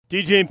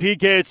DJ and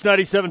PK, it's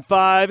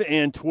 97.5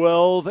 and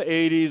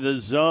 1280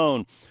 The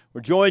Zone.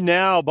 We're joined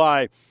now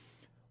by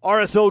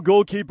RSL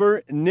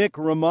goalkeeper Nick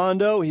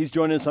Rimando. He's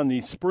joining us on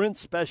the Sprint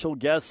special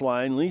guest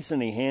line. Lease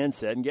any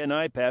handset and get an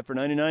iPad for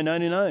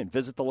 $99.99.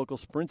 Visit the local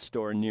Sprint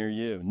store near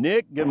you.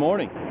 Nick, good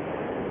morning.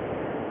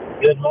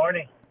 Good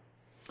morning.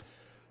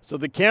 So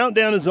the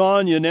countdown is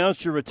on. You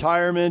announced your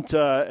retirement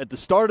at the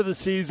start of the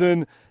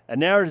season, and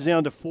now it's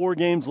down to 4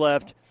 games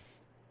left.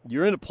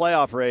 You're in a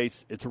playoff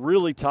race. It's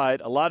really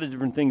tight. A lot of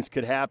different things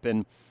could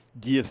happen.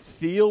 Do you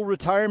feel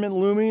retirement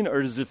looming,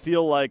 or does it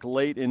feel like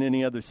late in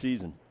any other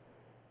season?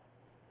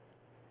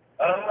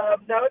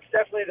 No, it's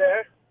definitely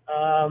there.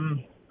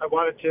 I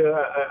wanted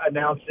to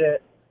announce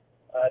it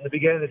at the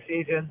beginning of the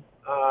season,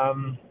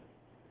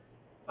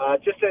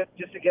 just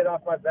to get off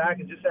my back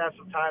and just to have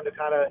some time to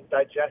kind of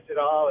digest it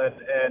all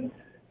and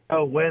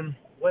win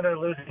or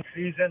losing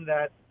season.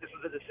 That this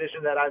was a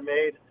decision that I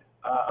made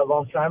a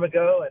long time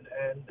ago,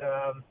 and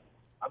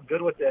I'm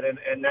good with it.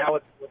 And now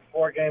with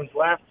 4 games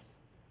left,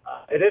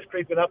 it is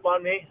creeping up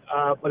on me,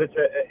 but it's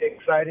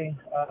exciting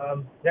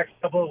next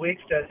couple of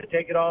weeks to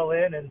take it all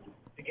in and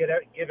to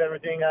give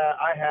everything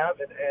I have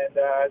and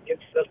get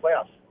to those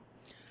playoffs.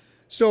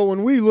 So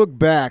when we look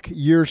back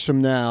years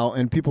from now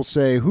and people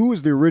say, who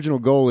was the original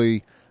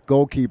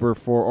goalkeeper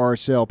for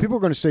RSL, people are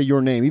going to say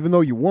your name, even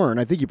though you weren't.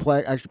 I think you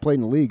actually played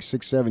in the league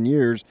 6-7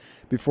 years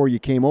before you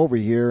came over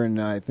here,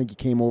 and I think you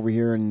came over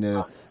here in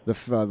the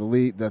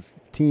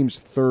team's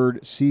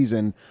 3rd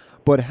season.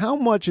 But how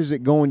much is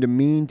it going to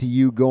mean to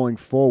you going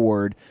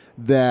forward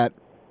that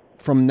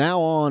from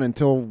now on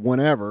until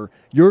whenever,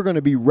 you're going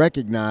to be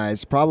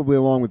recognized, probably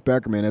along with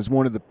Beckerman, as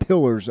one of the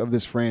pillars of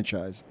this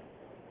franchise?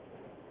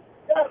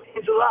 Yeah, it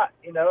means a lot.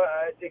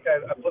 I think I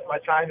put my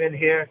time in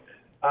here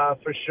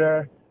for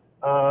sure.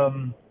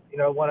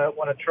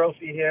 Won a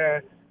trophy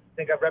here. I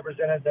think I've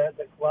represented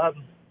the club,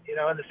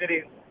 and the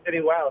city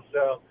well.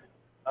 So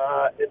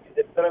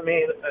it's going to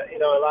mean,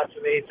 a lot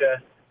to me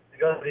to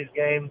go to these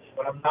games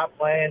when I'm not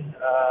playing.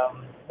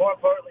 More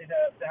importantly,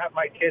 to have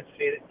my kids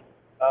see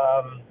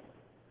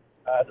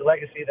the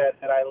legacy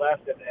that I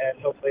left,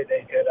 and hopefully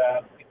they could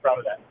be proud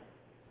of that.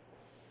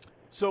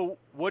 So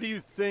what do you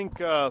think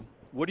you're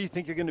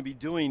going to be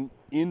doing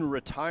in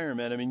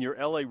retirement? I mean, your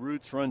LA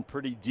roots run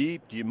pretty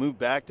deep. Do you move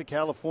back to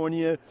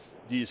California?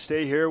 Do you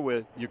stay here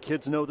with your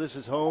kids know this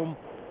is home?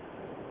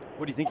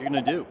 What do you think you're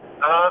going to do?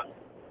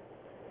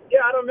 Yeah,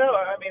 I don't know.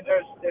 I mean,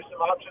 there's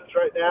some options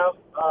right now.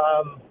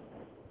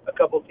 A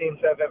couple teams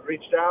have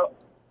reached out.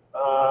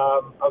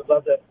 I would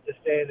love to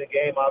stay in the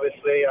game.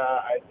 Obviously,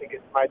 I think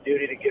it's my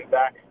duty to give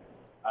back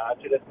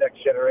to this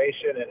next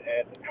generation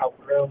and help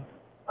groom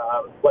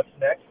what's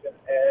next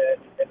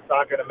in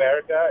soccer in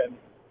America.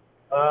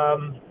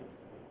 And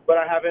but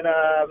I haven't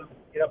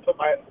put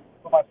my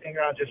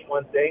finger on just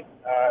one thing.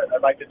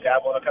 I'd like to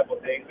dabble in a couple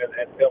of things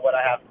and feel what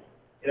I have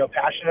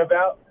passionate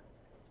about.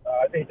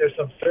 I think there's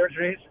some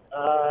surgeries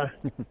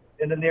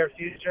in the near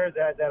future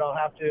that I'll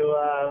have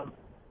to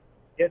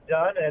get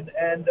done and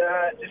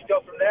just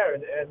go from there.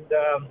 And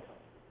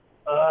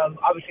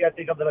obviously, I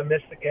think I'm going to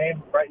miss the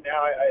game right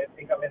now. I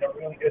think I'm in a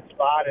really good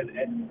spot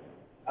and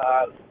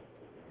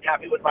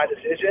happy with my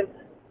decision.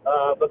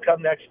 But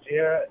come next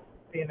year,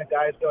 seeing the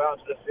guys go out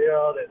to the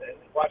field and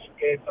watch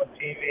the games on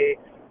TV,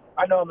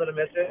 I know I'm going to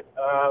miss it.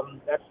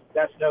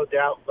 That's no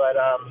doubt. But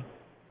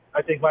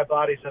I think my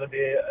body's going to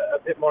be a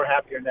bit more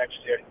happier next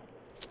year.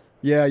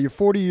 Yeah, you're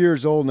 40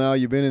 years old now.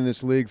 You've been in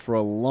this league for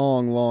a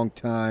long, long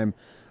time.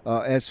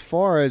 As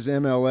far as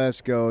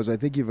MLS goes, I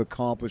think you've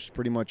accomplished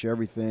pretty much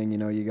everything.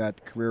 You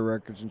got career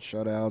records and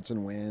shutouts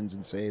and wins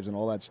and saves and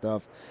all that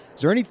stuff.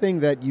 Is there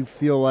anything that you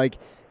feel like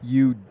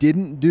you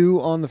didn't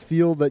do on the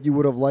field that you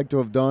would have liked to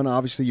have done?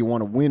 Obviously, you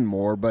want to win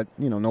more, but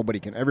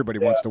everybody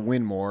wants to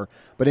win more.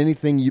 But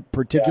anything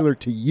particular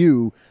to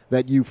you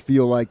that you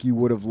feel like you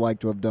would have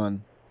liked to have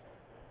done?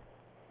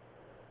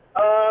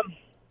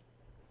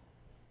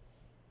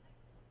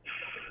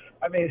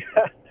 I mean,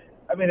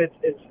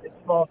 it's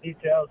small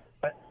details.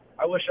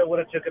 I wish I would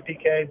have took a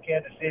PK in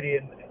Kansas City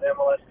in the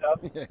MLS Cup.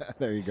 Yeah,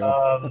 there you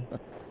go.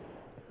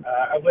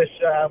 I wish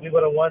we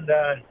would have won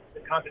the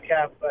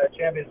CONCACAF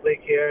Champions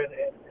League here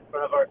in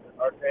front of our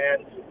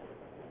fans.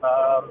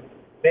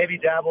 Maybe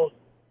dabbled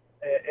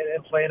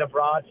in playing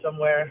abroad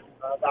somewhere.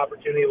 The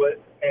opportunity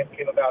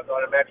came about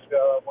going to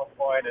Mexico at one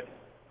point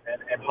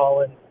and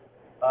Holland.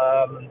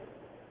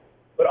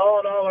 But all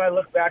in all, when I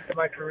look back at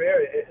my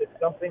career, it's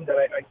something that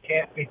I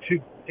can't be too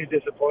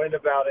disappointed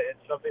about.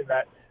 It's something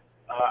that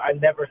I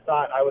never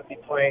thought I would be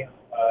playing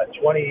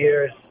 20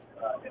 years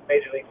in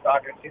Major League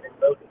Soccer, see the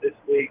growth of this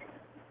league,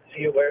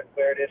 see where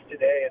it is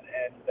today,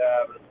 and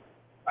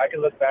I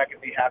can look back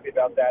and be happy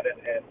about that.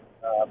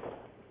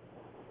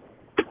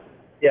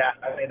 Yeah,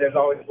 I mean, there's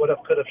always would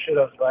have, could have, should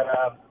have, but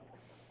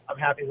I'm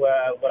happy what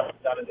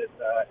I've done in this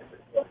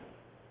field.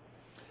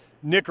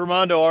 Nick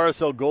Rimando,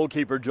 RSL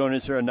goalkeeper, joining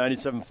us here on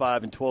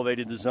 97.5 and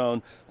 1280 The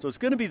Zone. So it's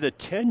going to be the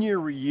 10-year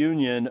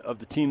reunion of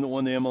the team that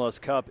won the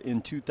MLS Cup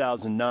in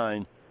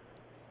 2009.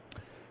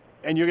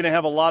 And you're going to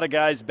have a lot of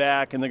guys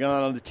back, and they're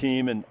going on the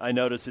team. And I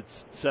notice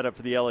it's set up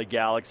for the LA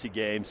Galaxy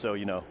game, so,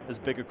 as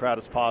big a crowd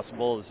as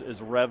possible, as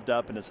revved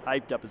up and as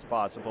hyped up as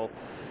possible.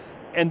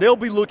 And they'll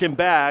be looking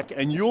back,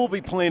 and you'll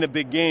be playing a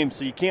big game,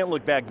 so you can't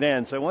look back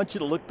then. So I want you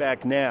to look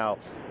back now.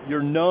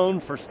 You're known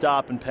for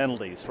stopping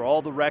penalties, for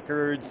all the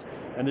records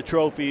and the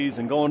trophies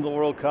and going to the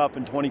World Cup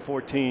in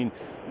 2014.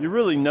 You're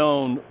really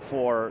known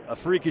for a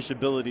freakish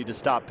ability to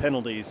stop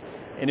penalties.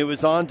 And it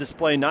was on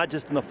display not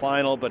just in the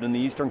final, but in the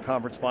Eastern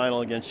Conference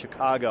Final against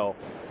Chicago.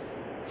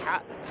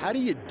 How do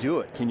you do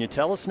it? Can you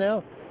tell us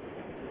now?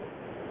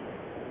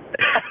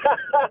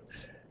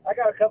 I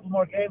got a couple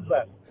more games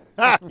left.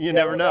 You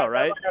never know,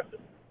 right?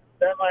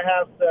 That might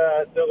have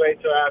to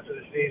wait till after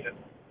the season.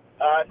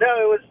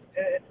 No, it's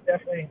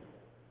definitely,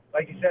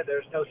 like you said,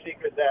 there's no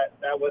secret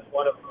that was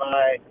one of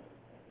my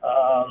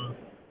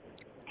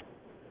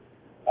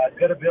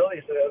good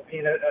abilities of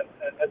being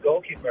a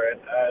goalkeeper.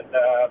 And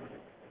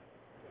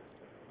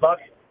luck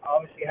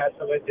obviously has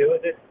something to do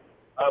with it.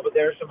 But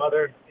there are some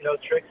other,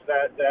 tricks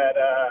that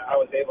I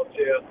was able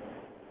to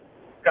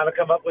kind of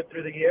come up with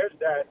through the years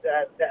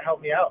that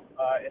helped me out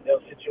in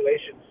those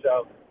situations.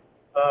 So,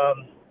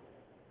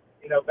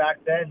 back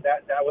then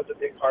that was a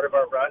big part of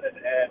our run,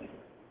 and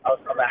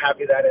I'm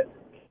happy that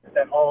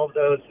all of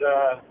those,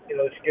 the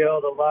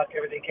skill, the luck,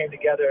 everything came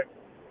together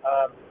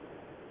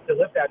to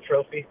lift that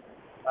trophy.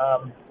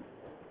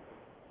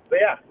 But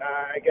yeah,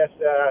 I guess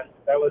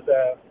that was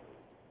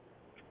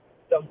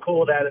something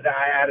cool that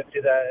I added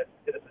to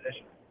the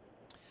position.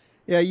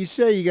 Yeah, you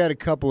say you got a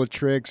couple of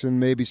tricks and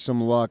maybe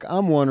some luck.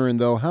 I'm wondering,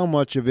 though, how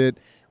much of it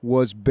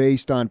was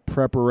based on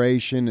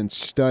preparation and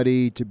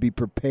study to be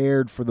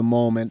prepared for the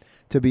moment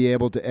to be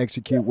able to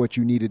execute what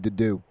you needed to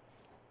do?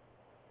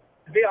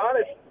 To be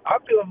honest,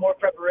 I'm doing more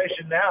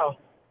preparation now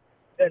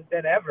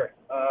than ever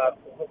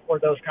for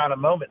those kind of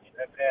moments.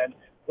 And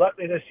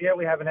luckily this year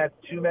we haven't had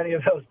too many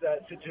of those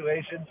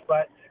situations,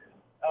 but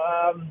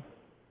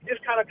you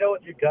just kind of go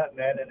with your gut,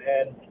 man.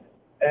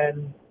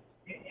 And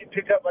you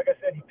pick up, like I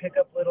said, you pick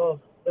up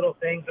little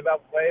things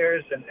about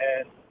players and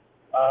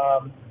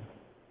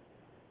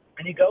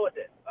you go with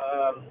it.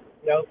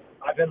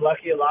 I've been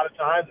lucky a lot of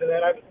times, and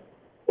then I've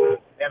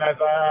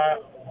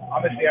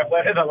obviously I've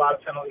led in a lot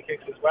of penalty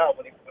kicks as well.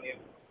 When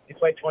you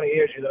play 20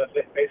 years, you're going to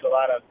face a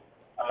lot of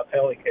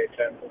penalty kicks,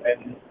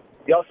 and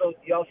you also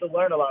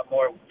learn a lot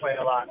more playing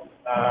a lot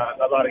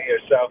of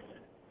years. So,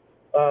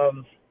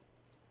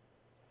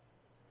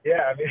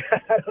 yeah, I mean,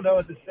 I don't know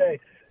what to say.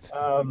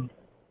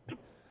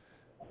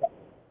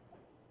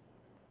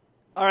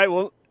 All right,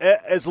 well,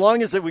 as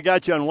long as we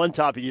got you on one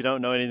topic you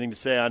don't know anything to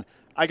say on,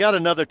 I got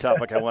another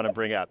topic I want to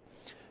bring up.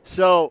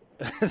 So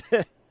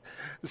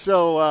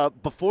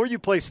before you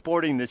play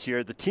Sporting this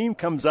year, the team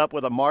comes up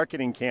with a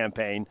marketing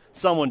campaign.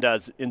 Someone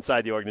does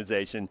inside the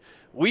organization.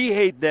 We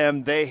hate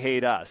them, they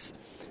hate us.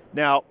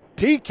 Now,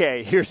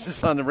 PK hears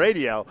this on the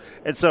radio,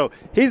 and so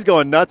he's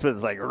going nuts with it.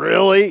 It's like,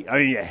 really? I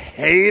mean, you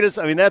hate us?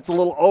 I mean, that's a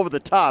little over the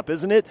top,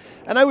 isn't it?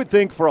 And I would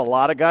think for a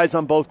lot of guys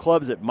on both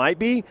clubs it might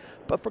be,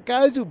 but for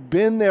guys who've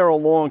been there a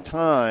long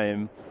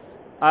time,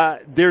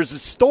 there's a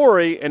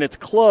story, and it's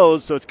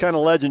closed, so it's kind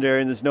of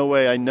legendary, and there's no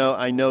way I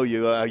know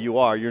you you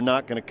are. You're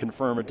not going to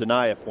confirm or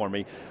deny it for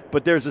me.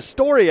 But there's a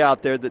story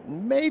out there that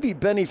maybe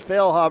Benny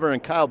Feilhaber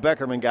and Kyle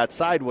Beckerman got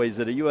sideways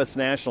at a U.S.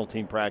 national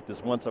team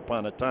practice once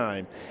upon a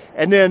time.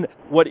 And then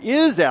what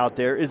is out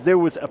there is there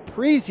was a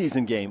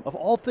preseason game, of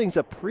all things,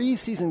 a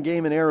preseason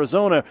game in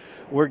Arizona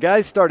where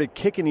guys started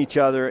kicking each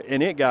other,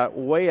 and it got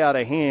way out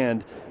of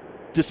hand.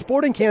 Do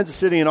Sporting Kansas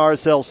City and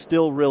RSL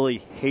still really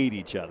hate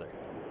each other?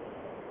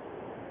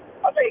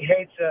 I think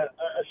hate's a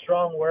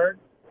strong word.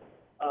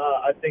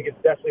 I think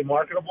it's definitely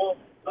marketable.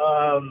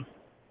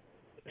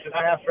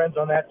 I have friends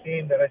on that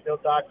team that I still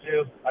talk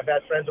to. I've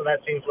had friends on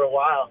that team for a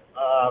while.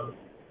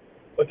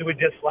 But do we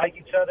dislike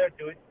each other?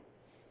 Do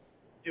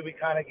we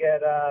kind of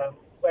get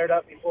flared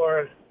up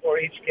before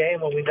each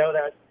game when we know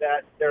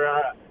that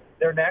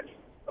they're next?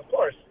 Of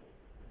course.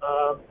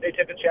 They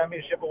took a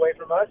championship away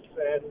from us,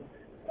 and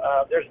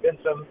there's been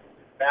some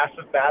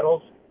massive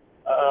battles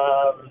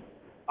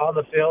on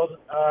the field.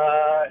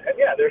 And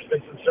yeah, there's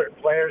been some certain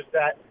players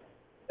that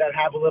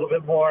have a little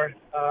bit more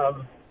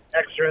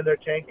extra in their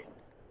tank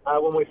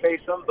when we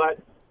face them. But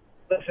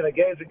listen, a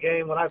game's a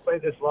game. When I play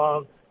this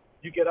long,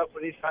 you get up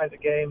for these kinds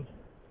of games.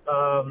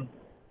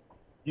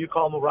 You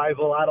call them a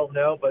rival, I don't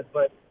know, but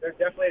they're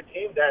definitely a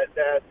team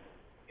that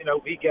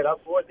we get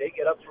up for. They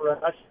get up for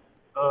us.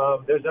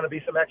 There's going to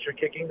be some extra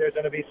kicking. There's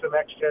going to be some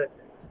extra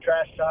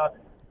trash talk.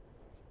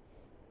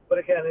 But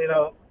again,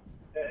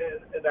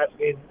 and that's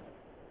being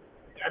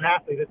an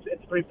athlete.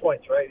 It's 3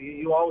 points, right?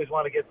 You always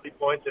want to get 3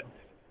 points, and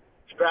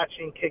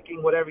scratching,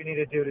 kicking, whatever you need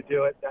to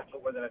do it. That's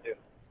what we're going to do.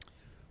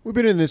 We've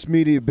been in this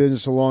media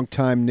business a long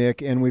time,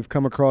 Nick, and we've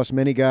come across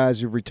many guys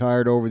who've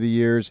retired over the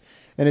years,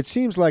 and it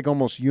seems like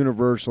almost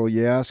universal.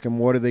 You ask them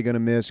what are they going to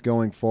miss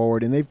going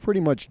forward, and they've pretty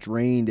much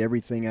drained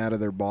everything out of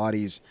their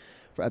bodies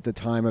at the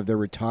time of their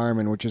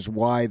retirement, which is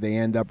why they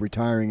end up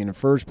retiring in the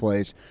first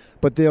place.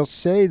 But they'll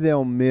say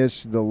they'll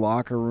miss the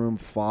locker room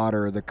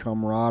fodder, the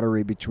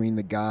camaraderie between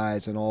the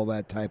guys and all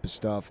that type of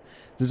stuff.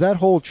 Does that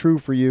hold true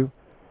for you?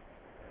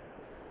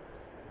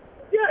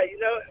 Yeah,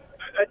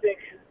 I think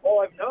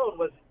all I've known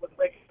was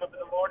waking up in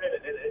the morning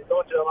and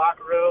going to the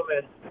locker room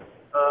and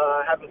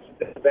having some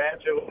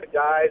banter with the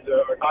guys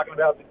or talking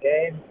about the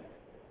game,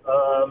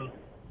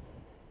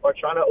 or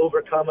trying to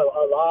overcome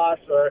a loss.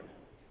 Or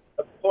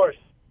of course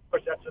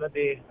that's going to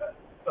be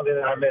something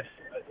that I miss,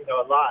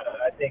 a lot.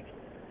 I think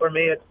for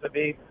me it's going to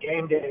be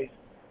game days,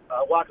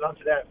 walking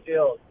onto that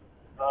field.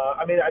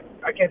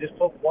 I can't just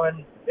put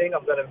one thing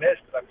I'm going to miss,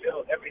 because I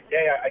feel every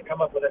day I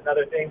come up with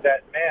another thing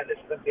that, man, this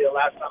is going to be the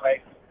last time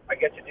I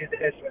get to do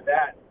this or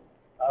that.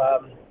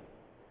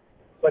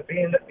 But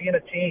being a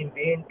team,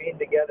 being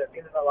together,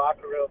 being in the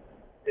locker room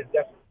is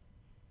definitely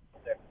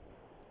there.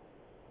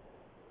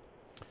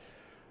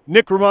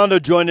 Nick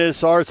Rimando joined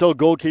us, RSL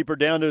goalkeeper,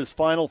 down to his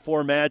final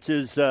 4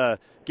 matches,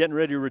 getting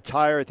ready to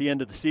retire at the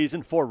end of the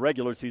season, 4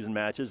 regular season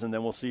matches, and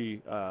then we'll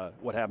see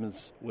what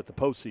happens with the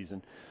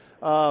postseason.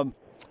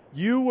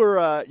 You were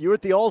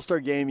at the All-Star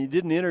game. You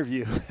did an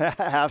interview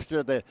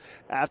after the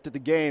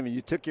game, and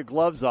you took your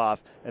gloves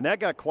off, and that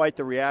got quite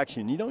the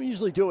reaction. You don't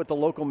usually do it with the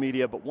local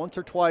media, but once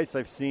or twice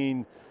I've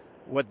seen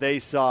what they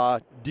saw.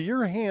 Do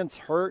your hands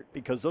hurt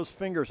because those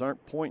fingers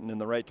aren't pointing in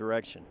the right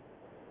direction?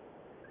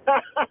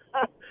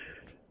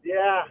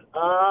 Yeah,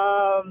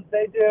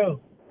 they do.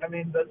 I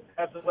mean,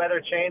 as the weather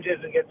changes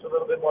and gets a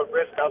little bit more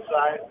brisk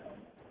outside,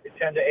 they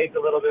tend to ache a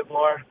little bit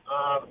more.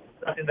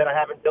 Something that I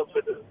haven't dealt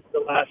with the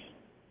last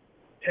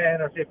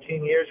 10 or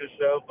 15 years or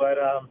so, but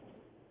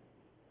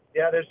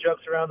there's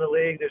jokes around the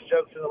league. There's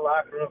jokes in the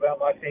locker room about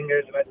my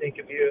fingers, and I think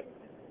if you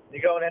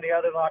go in any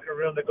other locker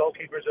room, the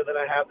goalkeepers are going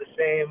to have the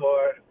same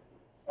or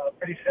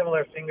pretty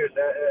similar fingers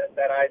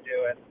that I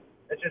do, and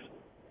it's just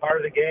part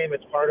of the game.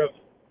 It's part of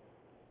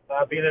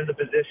being in the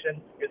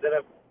position. You're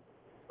going to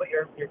put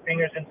your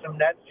fingers in some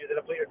nets. You're going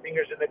to put your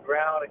fingers in the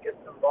ground and get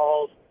some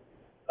balls.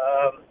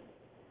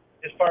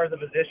 Just part of the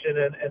position,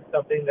 and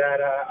something that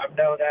I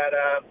know that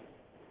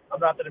I'm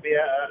not going to be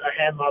a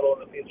hand model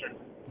in the future.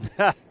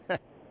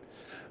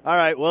 All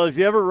right. Well, if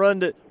you ever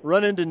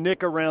run into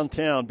Nick around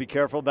town, be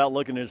careful about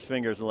looking at his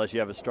fingers unless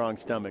you have a strong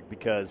stomach,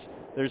 because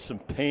there's some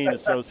pain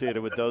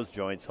associated with those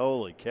joints.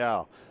 Holy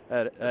cow.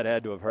 That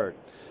had to have hurt.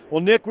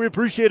 Well, Nick, we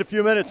appreciate a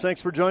few minutes.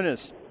 Thanks for joining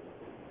us.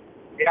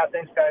 Yeah,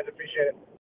 thanks, guys. Appreciate it.